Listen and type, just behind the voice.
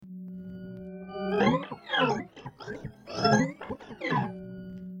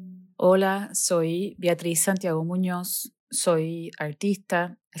Hola, soy Beatriz Santiago Muñoz, soy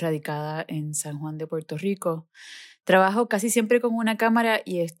artista radicada en San Juan de Puerto Rico. Trabajo casi siempre con una cámara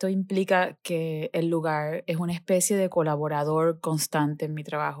y esto implica que el lugar es una especie de colaborador constante en mi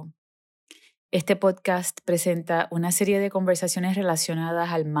trabajo. Este podcast presenta una serie de conversaciones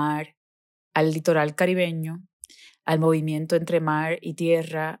relacionadas al mar, al litoral caribeño, al movimiento entre mar y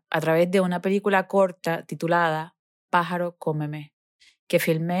tierra a través de una película corta titulada Pájaro, cómeme, que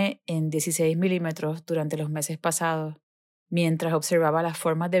filmé en 16 milímetros durante los meses pasados, mientras observaba las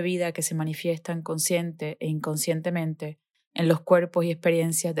formas de vida que se manifiestan consciente e inconscientemente en los cuerpos y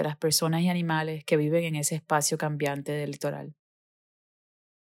experiencias de las personas y animales que viven en ese espacio cambiante del litoral.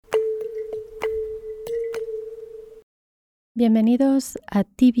 Bienvenidos a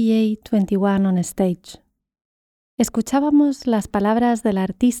TBA21 on Stage. Escuchábamos las palabras de la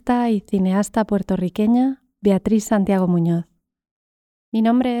artista y cineasta puertorriqueña Beatriz Santiago Muñoz. Mi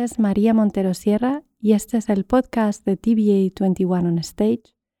nombre es María Montero Sierra y este es el podcast de TBA21 on Stage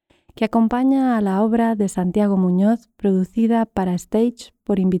que acompaña a la obra de Santiago Muñoz producida para Stage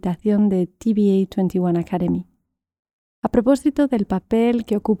por invitación de TBA21 Academy. A propósito del papel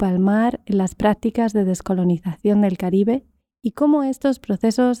que ocupa el mar en las prácticas de descolonización del Caribe y cómo estos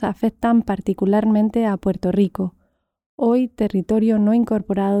procesos afectan particularmente a Puerto Rico, hoy territorio no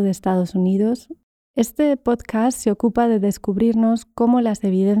incorporado de Estados Unidos, este podcast se ocupa de descubrirnos cómo las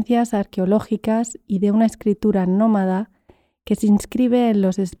evidencias arqueológicas y de una escritura nómada que se inscribe en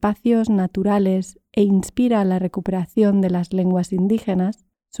los espacios naturales e inspira la recuperación de las lenguas indígenas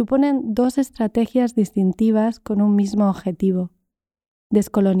suponen dos estrategias distintivas con un mismo objetivo: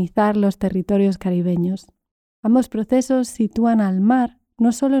 descolonizar los territorios caribeños. Ambos procesos sitúan al mar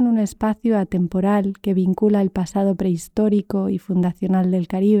no solo en un espacio atemporal que vincula el pasado prehistórico y fundacional del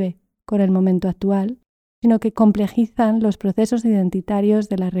Caribe con el momento actual, sino que complejizan los procesos identitarios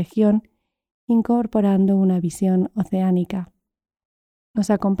de la región incorporando una visión oceánica.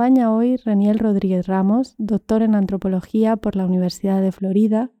 Nos acompaña hoy Reniel Rodríguez Ramos, doctor en Antropología por la Universidad de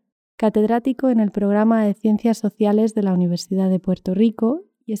Florida, catedrático en el Programa de Ciencias Sociales de la Universidad de Puerto Rico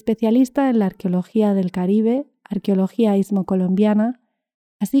y especialista en la arqueología del Caribe, arqueología Isthmo-Colombiana,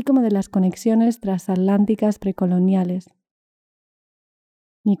 así como de las conexiones transatlánticas precoloniales.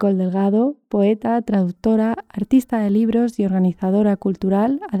 Nicole Delgado, poeta, traductora, artista de libros y organizadora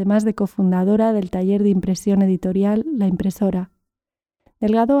cultural, además de cofundadora del taller de impresión editorial La Impresora.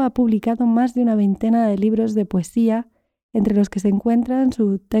 Delgado ha publicado más de una veintena de libros de poesía, entre los que se encuentran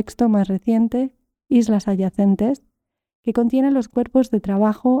su texto más reciente, Islas adyacentes, que contiene los cuerpos de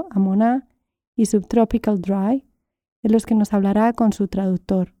trabajo Amoná y Subtropical Dry, de los que nos hablará con su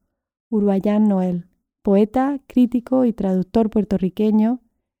traductor, Uroyoán Noel, poeta, crítico y traductor puertorriqueño,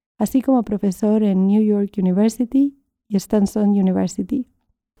 así como profesor en New York University y Stetson University.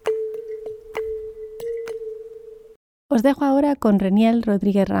 Os dejo ahora con Reniel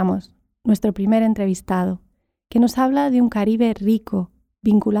Rodríguez Ramos, nuestro primer entrevistado, que nos habla de un Caribe rico,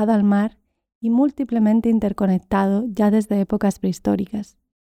 vinculado al mar y múltiplemente interconectado ya desde épocas prehistóricas.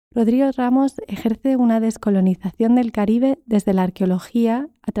 Rodríguez Ramos ejerce una descolonización del Caribe desde la arqueología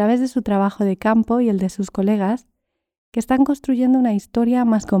a través de su trabajo de campo y el de sus colegas, que están construyendo una historia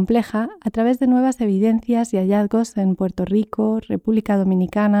más compleja a través de nuevas evidencias y hallazgos en Puerto Rico, República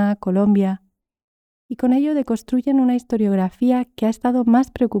Dominicana, Colombia, y con ello deconstruyen una historiografía que ha estado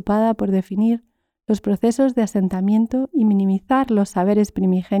más preocupada por definir los procesos de asentamiento y minimizar los saberes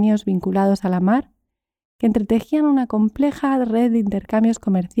primigenios vinculados a la mar, que entretejían una compleja red de intercambios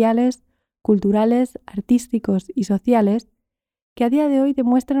comerciales, culturales, artísticos y sociales que a día de hoy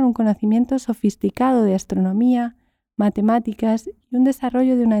demuestran un conocimiento sofisticado de astronomía, matemáticas y un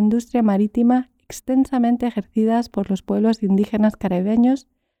desarrollo de una industria marítima extensamente ejercidas por los pueblos indígenas caribeños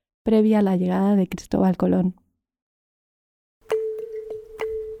previa a la llegada de Cristóbal Colón.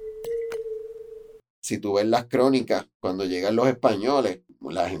 Si tú ves las crónicas, cuando llegan los españoles,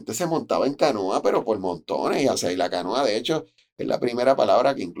 la gente se montaba en canoa, pero por montones. O sea, y la canoa, de hecho, es la primera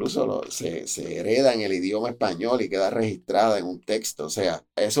palabra que incluso se hereda en el idioma español y queda registrada en un texto. O sea,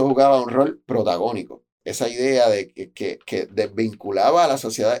 eso jugaba un rol protagónico. Esa idea de que desvinculaba a las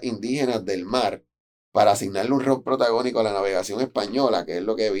sociedades indígenas del mar para asignarle un rol protagónico a la navegación española, que es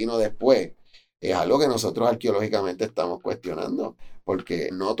lo que vino después, es algo que nosotros arqueológicamente estamos cuestionando, porque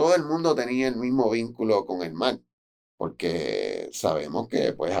no todo el mundo tenía el mismo vínculo con el mar, porque sabemos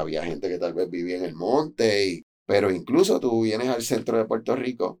que pues había gente que tal vez vivía en el monte, pero incluso tú vienes al centro de Puerto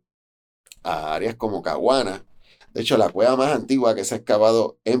Rico, a áreas como Caguana. De hecho, la cueva más antigua que se ha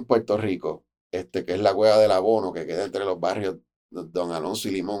excavado en Puerto Rico, que es la cueva del Abono, que queda entre los barrios Don Alonso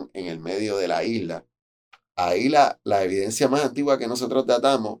y Limón, en el medio de la isla, Ahí la evidencia más antigua que nosotros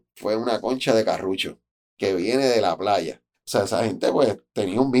datamos fue una concha de carrucho que viene de la playa. O sea, esa gente pues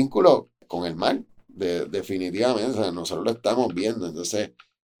tenía un vínculo con el mar, definitivamente. O sea, nosotros lo estamos viendo. Entonces,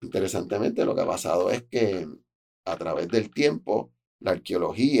 interesantemente, lo que ha pasado es que a través del tiempo, la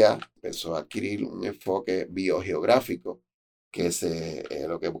arqueología empezó a adquirir un enfoque biogeográfico que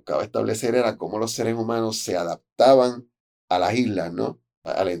lo que buscaba establecer era cómo los seres humanos se adaptaban a las islas, ¿no?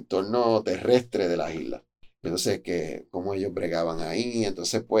 Al entorno terrestre de las islas. Entonces, cómo ellos bregaban ahí.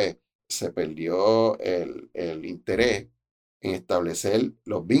 Entonces, pues, se perdió el interés en establecer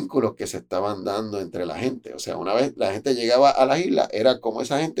los vínculos que se estaban dando entre la gente. O sea, una vez la gente llegaba a las islas, era como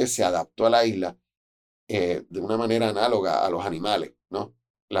esa gente se adaptó a la isla de una manera análoga a los animales, ¿no?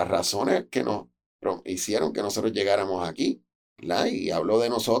 Las razones que nos hicieron que nosotros llegáramos aquí, ¿verdad? Y hablo de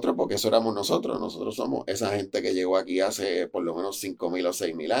nosotros porque eso éramos nosotros. Nosotros somos esa gente que llegó aquí hace por lo menos 5.000 o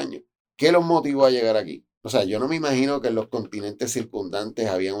 6.000 años. ¿Qué los motivó a llegar aquí? O sea, yo no me imagino que en los continentes circundantes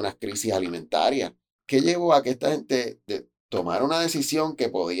habían unas crisis alimentarias. ¿Qué llevó a que esta gente tomara una decisión que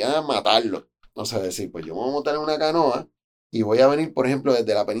podía matarlos? O sea, decir, pues yo me voy a montar en una canoa y voy a venir, por ejemplo,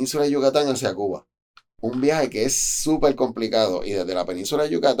 desde la península de Yucatán hacia Cuba. Un viaje que es súper complicado y desde la península de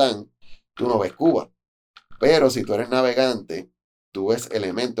Yucatán tú no ves Cuba. Pero si tú eres navegante, tú ves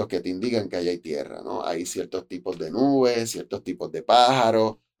elementos que te indican que allá hay tierra, ¿no? Hay ciertos tipos de nubes, ciertos tipos de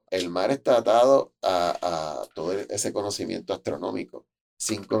pájaros. El mar está atado a todo ese conocimiento astronómico.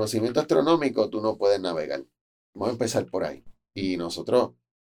 Sin conocimiento astronómico tú no puedes navegar. Vamos a empezar por ahí. Y nosotros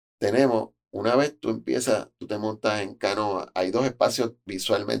tenemos, una vez tú te montas en canoa, hay dos espacios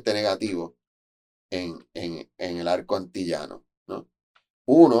visualmente negativos en el arco antillano, ¿no?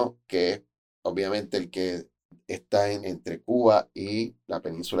 Uno, que es obviamente el que está entre Cuba y la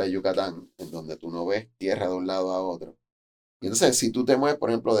península de Yucatán, en donde tú no ves tierra de un lado a otro. Y entonces, si tú te mueves, por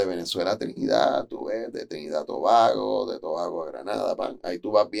ejemplo, de Venezuela a Trinidad, tú ves de Trinidad a Tobago, de Tobago a Granada, ahí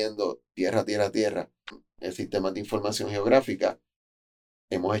tú vas viendo tierra, tierra, tierra. El sistema de información geográfica,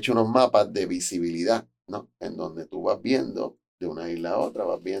 hemos hecho unos mapas de visibilidad, ¿no? En donde tú vas viendo de una isla a otra,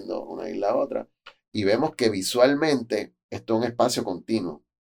 vas viendo una isla a otra, y vemos que visualmente esto es un espacio continuo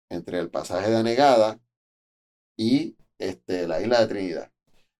entre el pasaje de Anegada y la isla de Trinidad.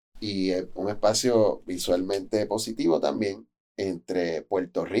 Y un espacio visualmente positivo también entre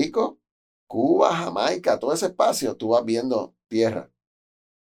Puerto Rico, Cuba, Jamaica, todo ese espacio, tú vas viendo tierra.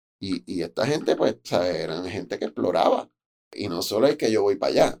 Y esta gente, pues, ¿sabes? Eran gente que exploraba. Y no solo es que yo voy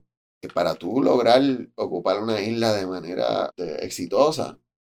para allá, que para tú lograr ocupar una isla de manera exitosa,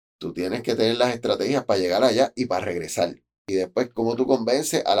 tú tienes que tener las estrategias para llegar allá y para regresar. Y después, cómo tú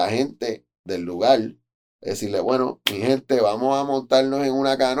convences a la gente del lugar, decirle, bueno, mi gente, vamos a montarnos en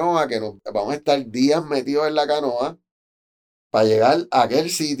una canoa, que vamos a estar días metidos en la canoa para llegar a aquel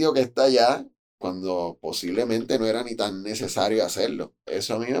sitio que está allá, cuando posiblemente no era ni tan necesario hacerlo.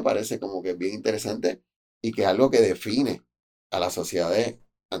 Eso a mí me parece como que es bien interesante y que es algo que define a las sociedades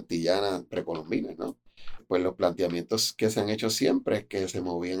antillanas precolombinas, ¿no? Pues los planteamientos que se han hecho siempre es que se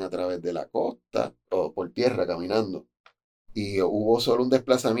movían a través de la costa o por tierra caminando. Y hubo solo un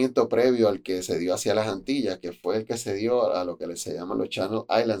desplazamiento previo al que se dio hacia las Antillas, que fue el que se dio a lo que se llaman los Channel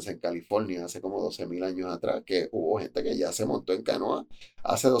Islands en California, hace como 12.000 años atrás, que hubo gente que ya se montó en canoa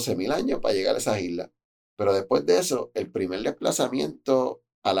hace 12.000 años para llegar a esas islas. Pero después de eso, el primer desplazamiento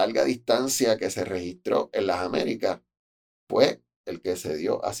a larga distancia que se registró en las Américas fue el que se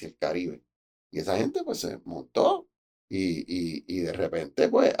dio hacia el Caribe. Y esa gente pues se montó y de repente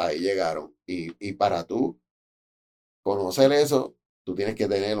pues ahí llegaron. Y para tú conocer eso, tú tienes que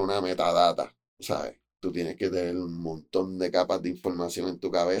tener una metadata, ¿sabes? Tú tienes que tener un montón de capas de información en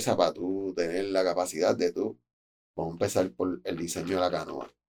tu cabeza para tú tener la capacidad de tú. Vamos a empezar por el diseño de la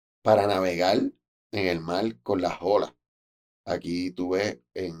canoa. Para navegar en el mar con las olas. Aquí tú ves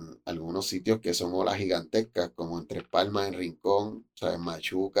en algunos sitios que son olas gigantescas, como en Tres Palmas, en Rincón, o sea, en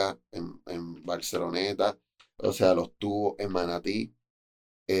Machuca, en Barceloneta, o sea, los tubos en Manatí.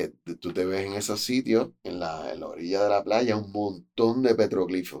 Tú te ves en esos sitios, en la orilla de la playa, un montón de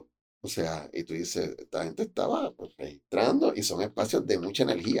petroglifos. O sea, y tú dices, esta gente estaba pues, registrando y son espacios de mucha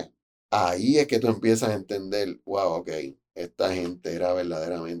energía. Ahí es que tú empiezas a entender, wow, ok, esta gente era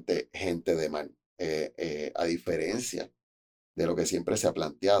verdaderamente gente de mar. A diferencia de lo que siempre se ha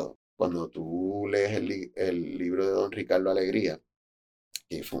planteado. Cuando tú lees el libro de don Ricardo Alegría,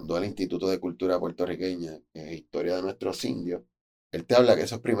 que fundó el Instituto de Cultura Puertorriqueña, que es Historia de Nuestros Indios, él te habla que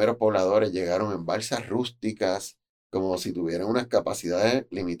esos primeros pobladores llegaron en balsas rústicas, como si tuvieran unas capacidades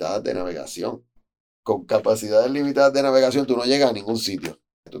limitadas de navegación. Con capacidades limitadas de navegación tú no llegas a ningún sitio.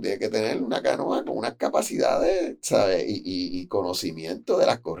 Tú tienes que tener una canoa con unas capacidades, ¿sabes? Y conocimiento de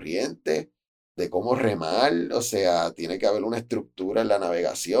las corrientes, de cómo remar, o sea, tiene que haber una estructura en la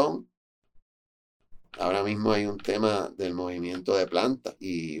navegación. Ahora mismo hay un tema del movimiento de plantas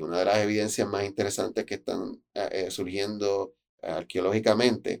y una de las evidencias más interesantes que están surgiendo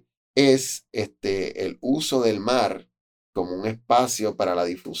arqueológicamente es el uso del mar como un espacio para la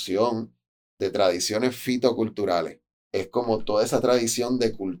difusión de tradiciones fitoculturales. Es como toda esa tradición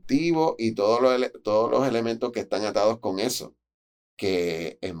de cultivo y todos los elementos que están atados con eso,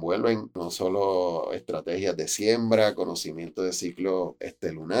 que envuelven no solo estrategias de siembra, conocimiento de ciclos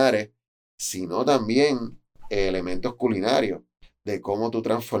lunares, sino también elementos culinarios, de cómo tú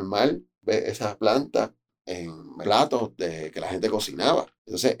transformar esas plantas en platos que la gente cocinaba.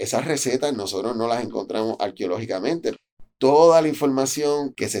 Entonces, esas recetas nosotros no las encontramos arqueológicamente. Toda la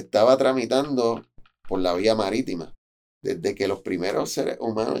información que se estaba tramitando por la vía marítima, desde que los primeros seres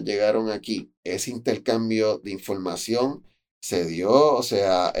humanos llegaron aquí, ese intercambio de información se dio, o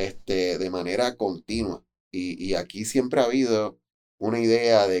sea, de manera continua. Y aquí siempre ha habido una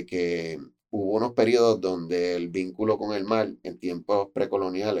idea de que hubo unos periodos donde el vínculo con el mar en tiempos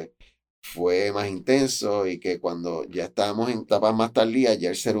precoloniales fue más intenso y que cuando ya estábamos en etapas más tardías, ya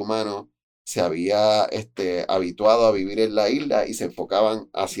el ser humano se había habituado a vivir en la isla y se enfocaban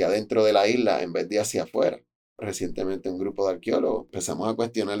hacia adentro de la isla en vez de hacia afuera. Recientemente un grupo de arqueólogos empezamos a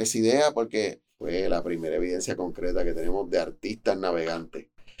cuestionar esa idea porque fue la primera evidencia concreta que tenemos de artistas navegantes.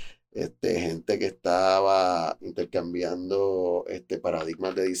 Gente que estaba intercambiando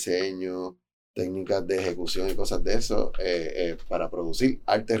paradigmas de diseño, técnicas de ejecución y cosas de eso para producir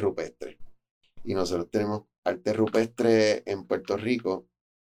arte rupestre. Y nosotros tenemos arte rupestre en Puerto Rico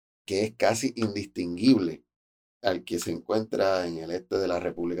que es casi indistinguible al que se encuentra en el este de la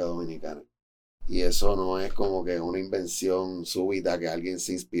República Dominicana. Y eso no es como que una invención súbita que alguien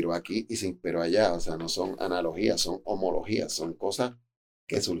se inspiró aquí y se inspiró allá. O sea, no son analogías, son homologías, son cosas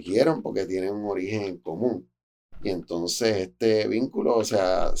que surgieron porque tienen un origen en común. Y entonces este vínculo, o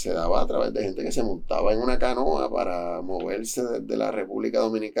sea, se daba a través de gente que se montaba en una canoa para moverse desde la República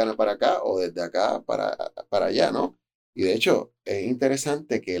Dominicana para acá o desde acá para allá, ¿no? Y de hecho, es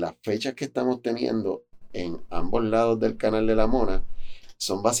interesante que las fechas que estamos teniendo en ambos lados del canal de la Amoná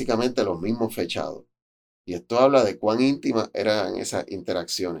son básicamente los mismos fechados. Y esto habla de cuán íntimas eran esas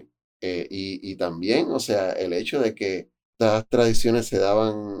interacciones. Y también, o sea, el hecho de que estas tradiciones se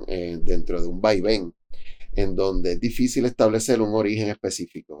daban dentro de un vaivén, en donde es difícil establecer un origen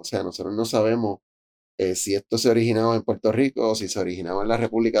específico. O sea, nosotros no sabemos si esto se originaba en Puerto Rico o si se originaba en la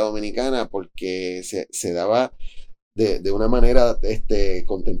República Dominicana, porque se daba de una manera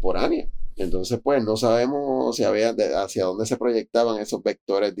contemporánea. Entonces, pues no sabemos si hacia dónde se proyectaban esos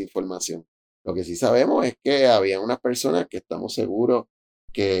vectores de información. Lo que sí sabemos es que había unas personas que estamos seguros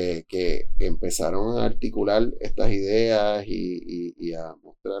que empezaron a articular estas ideas y a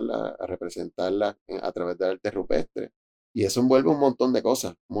mostrarlas, a representarlas a través del arte rupestre. Y eso envuelve un montón de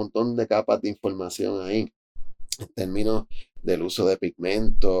cosas, un montón de capas de información ahí, en términos del uso de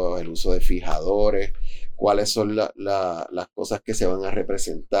pigmentos, el uso de fijadores, cuáles son las cosas que se van a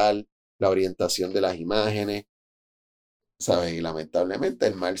representar, la orientación de las imágenes, ¿sabes? Y lamentablemente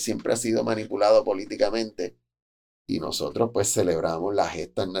el mar siempre ha sido manipulado políticamente y nosotros pues celebramos las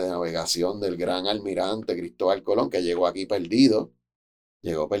gestas de navegación del gran almirante Cristóbal Colón, que llegó perdido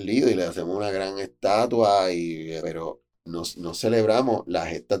y le hacemos una gran estatua, pero no celebramos las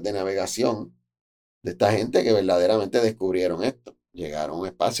gestas de navegación de esta gente que verdaderamente descubrieron esto. Llegaron a un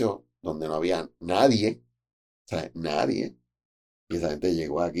espacio donde no había nadie, ¿sabes? Nadie. Y esa gente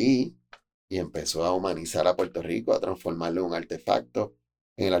llegó aquí y empezó a humanizar a Puerto Rico, a transformarlo en un artefacto,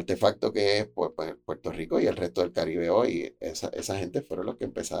 en el artefacto que es pues, Puerto Rico y el resto del Caribe hoy. Esa gente fueron los que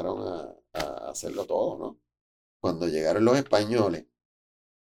empezaron a hacerlo todo, ¿no? Cuando llegaron los españoles,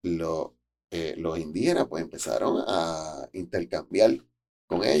 los indígenas pues empezaron a intercambiar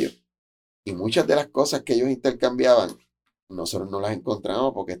con ellos. Y muchas de las cosas que ellos intercambiaban, nosotros no las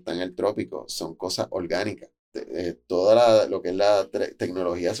encontramos porque están en el trópico, son cosas orgánicas. Toda lo que es la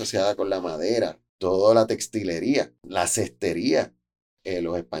tecnología asociada con la madera, toda la textilería, la cestería.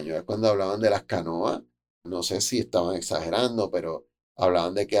 Los españoles cuando hablaban de las canoas, no sé si estaban exagerando, pero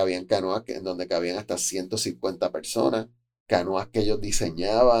hablaban de que habían canoas en donde cabían hasta 150 personas, canoas que ellos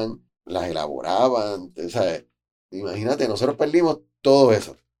diseñaban, las elaboraban. O sea, imagínate, nosotros perdimos todo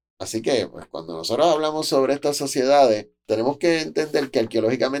eso. Así que, pues, cuando nosotros hablamos sobre estas sociedades, tenemos que entender que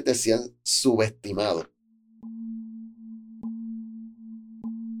arqueológicamente se han subestimado.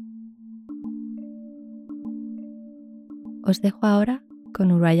 Os dejo ahora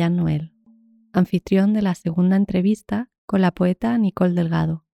con Uroyoán Noel, anfitrión de la segunda entrevista con la poeta Nicole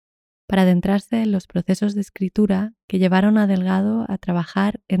Delgado. para adentrarse en los procesos de escritura que llevaron a Delgado a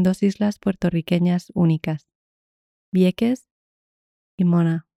trabajar en 2 islas puertorriqueñas únicas, Vieques y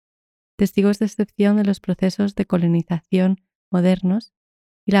Amoná, testigos de excepción de los procesos de colonización modernos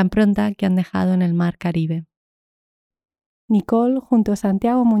y la impronta que han dejado en el Mar Caribe. Nicole, junto a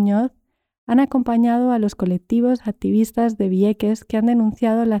Santiago Muñoz, han acompañado a los colectivos activistas de Vieques que han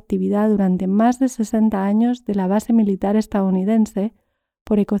denunciado la actividad durante más de 60 años de la base militar estadounidense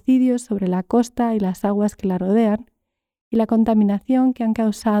por ecocidios sobre la costa y las aguas que la rodean y la contaminación que han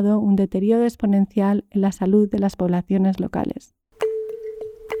causado un deterioro exponencial en la salud de las poblaciones locales.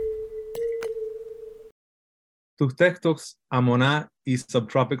 Tus textos, Amoná y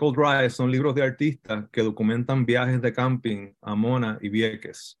Subtropical Dry, son libros de artistas que documentan viajes de camping a Amoná y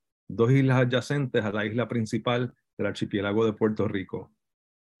Vieques, 2 islas adyacentes a la isla principal del archipiélago de Puerto Rico.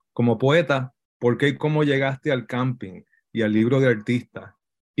 Como poeta, ¿por qué y cómo llegaste al camping y al libro de artista?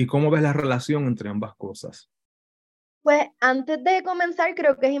 ¿Y cómo ves la relación entre ambas cosas? Pues antes de comenzar,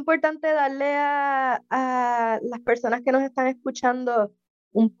 creo que es importante darle a las personas que nos están escuchando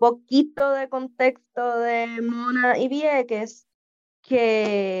un poquito de contexto de Amoná y Vieques,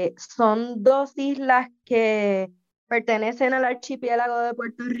 que son 2 islas que pertenecen al archipiélago de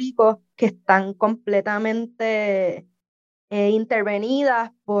Puerto Rico, que están completamente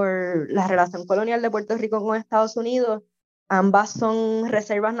intervenidas por la relación colonial de Puerto Rico con Estados Unidos. Ambas son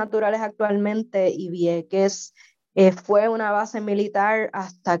reservas naturales actualmente y Vieques fue una base militar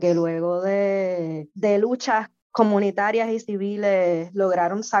hasta que luego de luchas comunitarias y civiles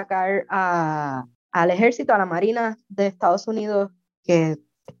lograron sacar al ejército, a la Marina de Estados Unidos que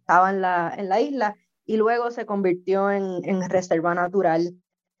estaba en la isla, y luego se convirtió en reserva natural.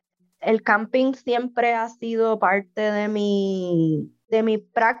 El camping siempre ha sido parte de mi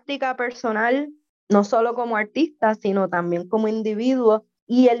práctica personal, no solo como artista, sino también como individuo,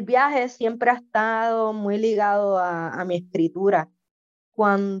 y el viaje siempre ha estado muy ligado a mi escritura.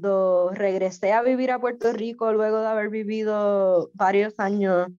 Cuando regresé a vivir a Puerto Rico, luego de haber vivido varios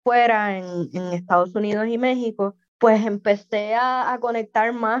años fuera en Estados Unidos y México, pues empecé a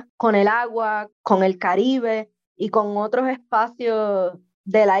conectar más con el agua, con el Caribe y con otros espacios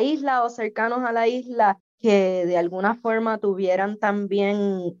de la isla o cercanos a la isla que de alguna forma tuvieran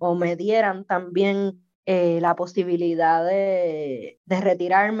también o me dieran también la posibilidad de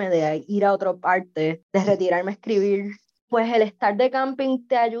retirarme, de ir a otra parte, de retirarme a escribir. Pues el estar de camping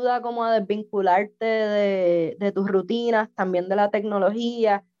te ayuda como a desvincularte de tus rutinas, también de la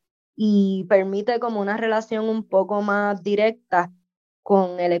tecnología, y permite como una relación un poco más directa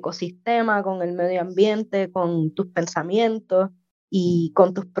con el ecosistema, con el medio ambiente, con tus pensamientos y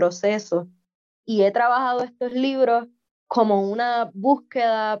con tus procesos. Y he trabajado estos libros como una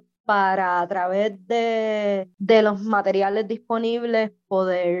búsqueda para, a través de los materiales disponibles,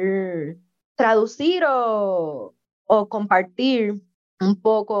 poder traducir o compartir un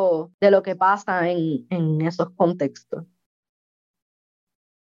poco de lo que pasa en esos contextos.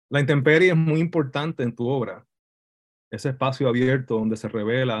 La intemperie es muy importante en tu obra, ese espacio abierto donde se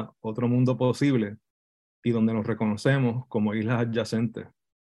revela otro mundo posible y donde nos reconocemos como islas adyacentes.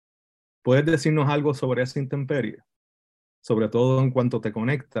 ¿Puedes decirnos algo sobre esa intemperie? Sobre todo en cuanto te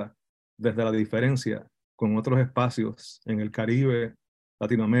conecta desde la diferencia con otros espacios en el Caribe,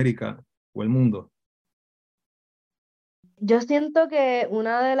 Latinoamérica o el mundo. Yo siento que uno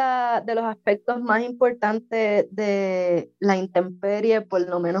de los aspectos más importantes de la intemperie, por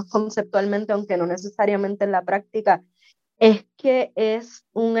lo menos conceptualmente, aunque no necesariamente en la práctica, es que es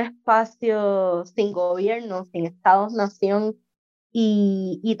un espacio sin gobierno, sin estados-nación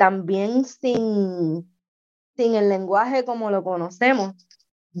y también sin el lenguaje como lo conocemos,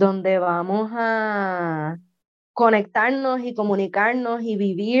 donde vamos a conectarnos y comunicarnos y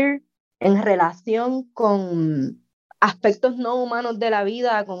vivir en relación con aspectos no humanos de la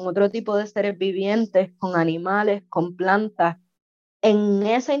vida, con otro tipo de seres vivientes, con animales, con plantas. En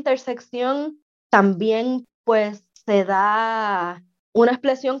esa intersección también pues se da una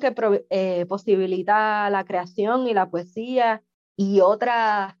expresión que posibilita la creación y la poesía y otros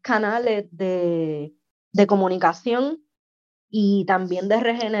canales de comunicación y también de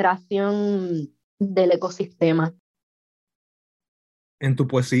regeneración del ecosistema. En tu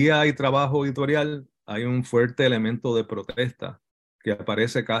poesía y trabajo editorial hay un fuerte elemento de protesta que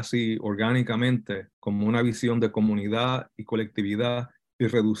aparece casi orgánicamente como una visión de comunidad y colectividad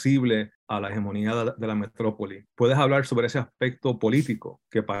irreducible a la hegemonía de la metrópoli. ¿Puedes hablar sobre ese aspecto político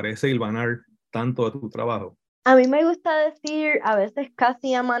que parece hilvanar tanto de tu trabajo? A mí me gusta decir, a veces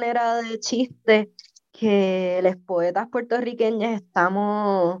casi a manera de chiste, que los poetas puertorriqueños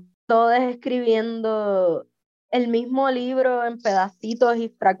estamos todos escribiendo el mismo libro en pedacitos y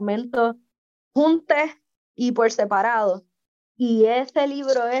fragmentos, juntos y por separado. Y ese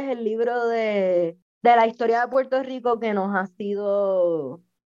libro es el libro de la historia de Puerto Rico que nos ha sido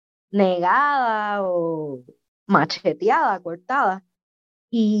negada o macheteada, cortada.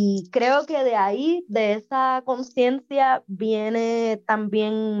 Y creo que de ahí, de esa conciencia, viene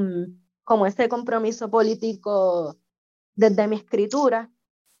también como ese compromiso político desde mi escritura.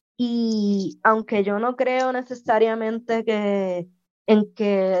 Y aunque yo no creo necesariamente en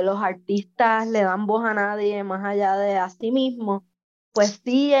que los artistas le dan voz a nadie más allá de a sí mismos, pues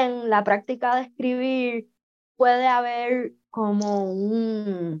sí, en la práctica de escribir puede haber como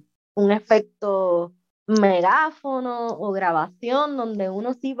un efecto megáfono o grabación donde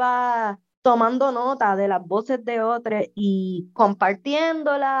uno sí va tomando nota de las voces de otros y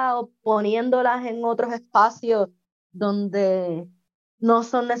compartiéndolas o poniéndolas en otros espacios donde no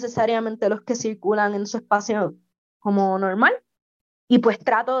son necesariamente los que circulan en su espacio como normal. Y pues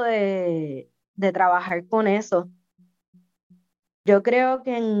trato de trabajar con eso. Yo creo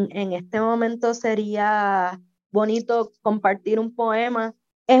que en este momento sería bonito compartir un poema.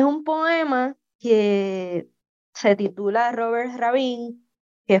 Es un poema que se titula Robert Rabin,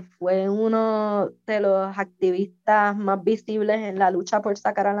 que fue uno de los activistas más visibles en la lucha por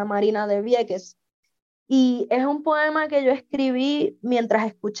sacar a la Marina de Vieques. Y es un poema que yo escribí mientras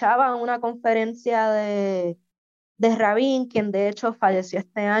escuchaba una conferencia de Rabin, quien de hecho falleció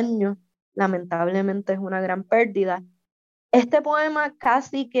este año. Lamentablemente es una gran pérdida. Este poema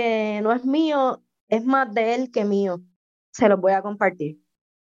casi que no es mío, es más de él que mío. Se los voy a compartir.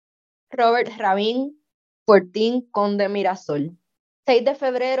 Robert Rabin, Fortín Conde Mirasol. 6 de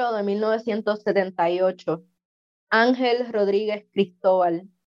febrero de 1978. Ángel Rodríguez Cristóbal.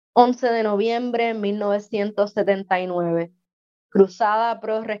 11 de noviembre de 1979. Cruzada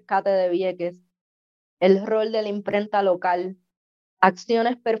pro rescate de Vieques. El rol de la imprenta local.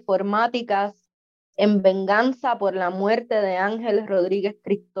 Acciones performáticas en venganza por la muerte de Ángel Rodríguez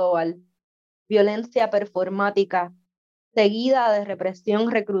Cristóbal. Violencia performática, seguida de represión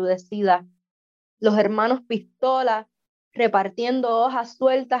recrudecida. Los hermanos Pistola repartiendo hojas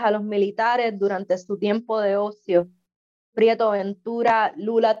sueltas a los militares durante su tiempo de ocio. Prieto Ventura,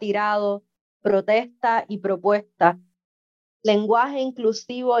 Lula Tirado, protesta y propuesta. Lenguaje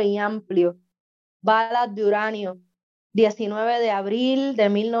inclusivo y amplio. Balas de uranio. 19 de abril de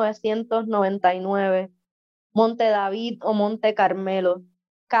 1999. Monte David o Monte Carmelo.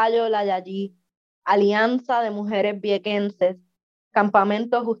 Cayo Layallí. Alianza de Mujeres Viequenses.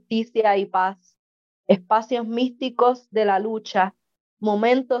 Campamento Justicia y Paz. Espacios místicos de la lucha.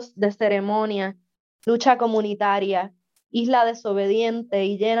 Momentos de ceremonia. Lucha comunitaria. Isla desobediente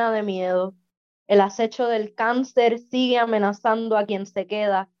y llena de miedo. El acecho del cáncer sigue amenazando a quien se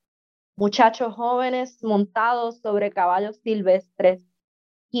queda. Muchachos jóvenes montados sobre caballos silvestres.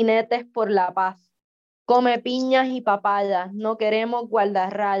 Jinetes por la paz. Come piñas y papayas. No queremos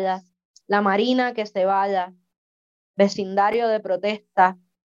guardarrayas. La marina que se vaya. Vecindario de protesta.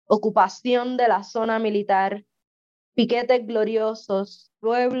 Ocupación de la zona militar. Piquetes gloriosos.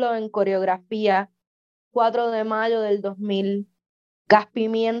 Pueblo en coreografía. 4 de mayo del 2000. Gas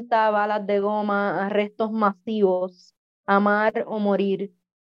pimienta, balas de goma, arrestos masivos. Amar o morir.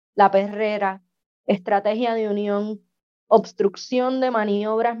 La Perrera. Estrategia de unión. Obstrucción de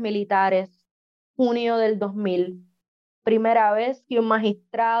maniobras militares. Junio del 2000. Primera vez que un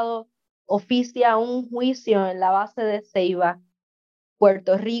magistrado oficia un juicio en la base de Ceiba.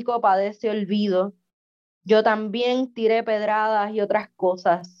 Puerto Rico padece olvido. Yo también tiré pedradas y otras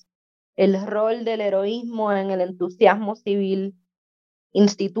cosas. El rol del heroísmo en el entusiasmo civil.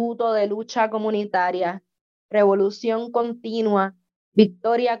 Instituto de lucha comunitaria. Revolución continua.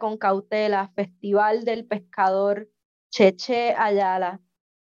 Victoria con cautela. Festival del pescador. Cheche Ayala.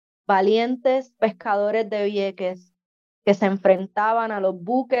 Valientes pescadores de Vieques que se enfrentaban a los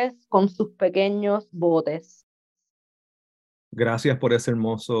buques con sus pequeños botes. Gracias por ese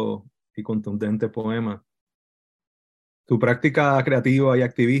hermoso y contundente poema. Tu práctica creativa y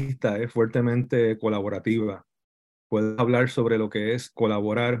activista es fuertemente colaborativa. Puedes hablar sobre lo que es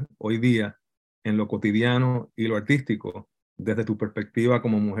colaborar hoy día en lo cotidiano y lo artístico, desde tu perspectiva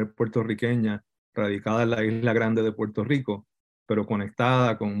como mujer puertorriqueña radicada en la isla grande de Puerto Rico, pero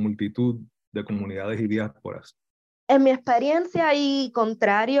conectada con multitud de comunidades y diásporas. En mi experiencia, y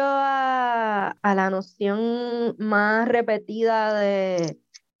contrario a la noción más repetida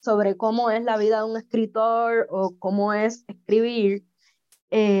sobre cómo es la vida de un escritor o cómo es escribir,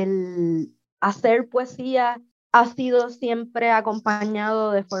 el hacer poesía ha sido siempre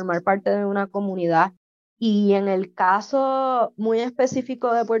acompañado de formar parte de una comunidad. Y en el caso muy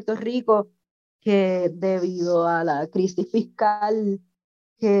específico de Puerto Rico, que debido a la crisis fiscal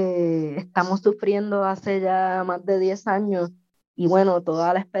que estamos sufriendo hace ya más de 10 años, y bueno,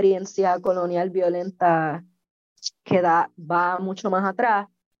 toda la experiencia colonial violenta que va mucho más atrás,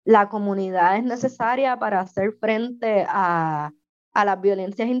 la comunidad es necesaria para hacer frente a las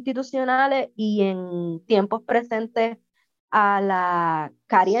violencias institucionales y en tiempos presentes a la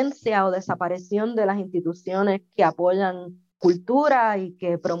carencia o desaparición de las instituciones que apoyan cultura y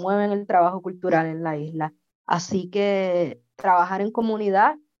que promueven el trabajo cultural en la isla. Así que trabajar en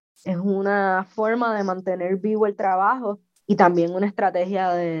comunidad es una forma de mantener vivo el trabajo y también una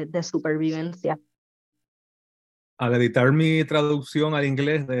estrategia de supervivencia. Al editar mi traducción al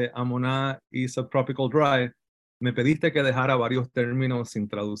inglés de Amoná y Subtropical Dry, me pediste que dejara varios términos sin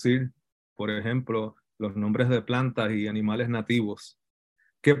traducir, por ejemplo, los nombres de plantas y animales nativos.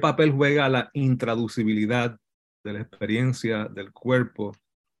 ¿Qué papel juega la intraducibilidad de la experiencia, del cuerpo,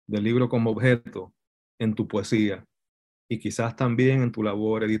 del libro como objeto en tu poesía y quizás también en tu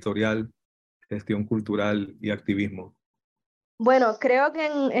labor editorial, gestión cultural y activismo? Bueno, creo que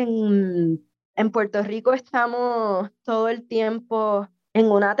en Puerto Rico estamos todo el tiempo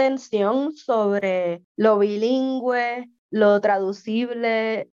en una tensión sobre lo bilingüe, lo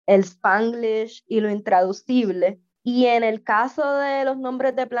traducible, el Spanglish y lo intraducible. Y en el caso de los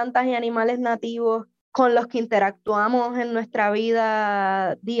nombres de plantas y animales nativos con los que interactuamos en nuestra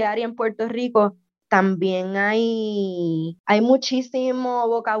vida diaria en Puerto Rico, también hay muchísimo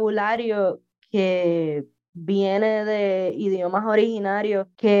vocabulario que viene de idiomas originarios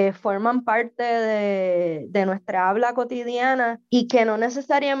que forman parte de nuestra habla cotidiana y que no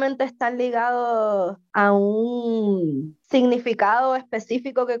necesariamente están ligados a un significado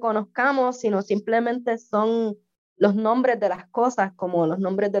específico que conozcamos, sino simplemente son los nombres de las cosas, como los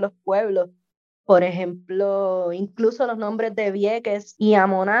nombres de los pueblos. Por ejemplo, incluso los nombres de Vieques y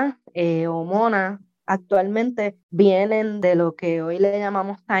Amoná o Mona actualmente vienen de lo que hoy le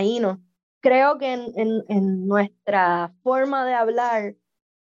llamamos taínos. Creo que en nuestra forma de hablar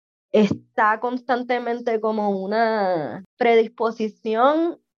está constantemente como una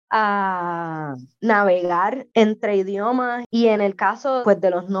predisposición a navegar entre idiomas, y en el caso pues,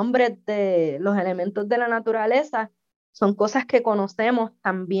 de los nombres de los elementos de la naturaleza, son cosas que conocemos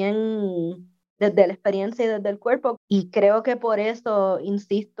también desde la experiencia y desde el cuerpo, y creo que por eso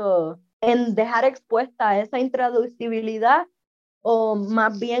insisto en dejar expuesta esa intraducibilidad, o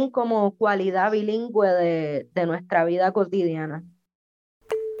más bien como cualidad bilingüe de nuestra vida cotidiana.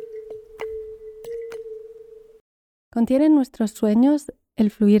 ¿Contienen nuestros sueños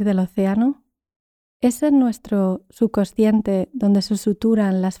el fluir del océano? ¿Es en nuestro subconsciente donde se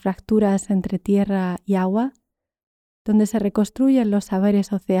suturan las fracturas entre tierra y agua? ¿Donde se reconstruyen los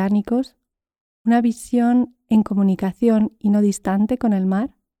saberes oceánicos? ¿Una visión en comunicación y no distante con el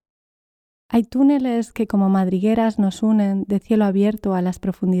mar? ¿Hay túneles que como madrigueras nos unen de cielo abierto a las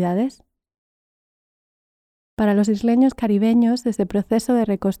profundidades? Para los isleños caribeños, ese proceso de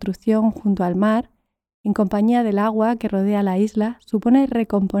reconstrucción junto al mar, en compañía del agua que rodea la isla, supone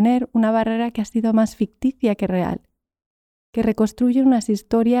recomponer una barrera que ha sido más ficticia que real, que reconstruye unas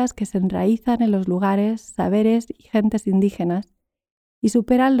historias que se enraizan en los lugares, saberes y gentes indígenas y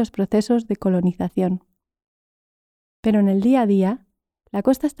superan los procesos de colonización. Pero en el día a día, la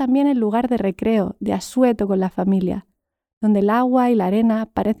costa es también el lugar de recreo, de asueto con la familia, donde el agua y la arena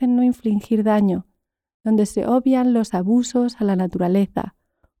parecen no infligir daño, donde se obvian los abusos a la naturaleza,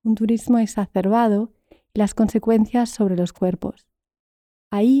 un turismo exacerbado y las consecuencias sobre los cuerpos.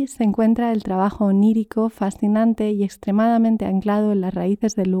 Ahí se encuentra el trabajo onírico, fascinante y extremadamente anclado en las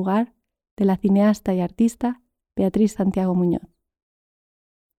raíces del lugar de la cineasta y artista Beatriz Santiago Muñoz.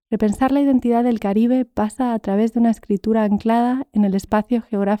 Repensar la identidad del Caribe pasa a través de una escritura anclada en el espacio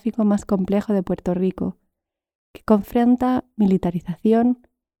geográfico más complejo de Puerto Rico, que confronta militarización,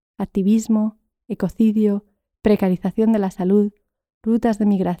 activismo, ecocidio, precarización de la salud, rutas de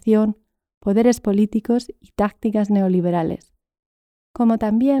migración, poderes políticos y tácticas neoliberales, como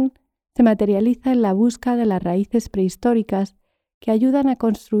también se materializa en la búsqueda de las raíces prehistóricas que ayudan a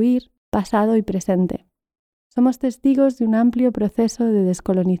construir pasado y presente. Somos testigos de un amplio proceso de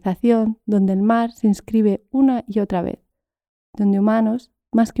descolonización donde el mar se inscribe una y otra vez, donde humanos,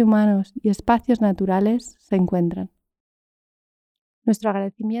 más que humanos y espacios naturales se encuentran. Nuestro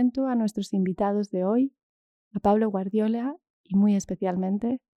agradecimiento a nuestros invitados de hoy, a Pablo Guardiola y muy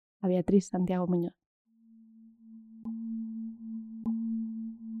especialmente a Beatriz Santiago Muñoz.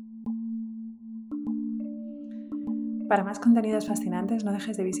 Para más contenidos fascinantes, no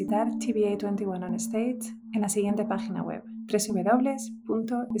dejes de visitar TBA21 on Stage en la siguiente página web: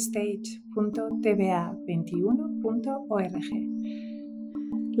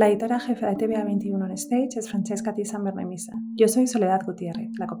 www.stage.tba21.org. La editora jefe de TBA21 on Stage es Francesca T. Sambernemisa. Yo soy Soledad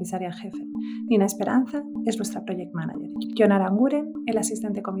Gutiérrez, la comisaria jefe. Nina Esperanza es nuestra project manager. John Aranguren, el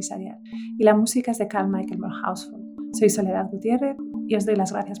asistente comisarial. Y la música es de Carl Michael Morehouseful. Soy Soledad Gutiérrez y os doy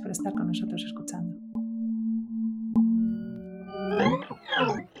las gracias por estar con nosotros escuchando.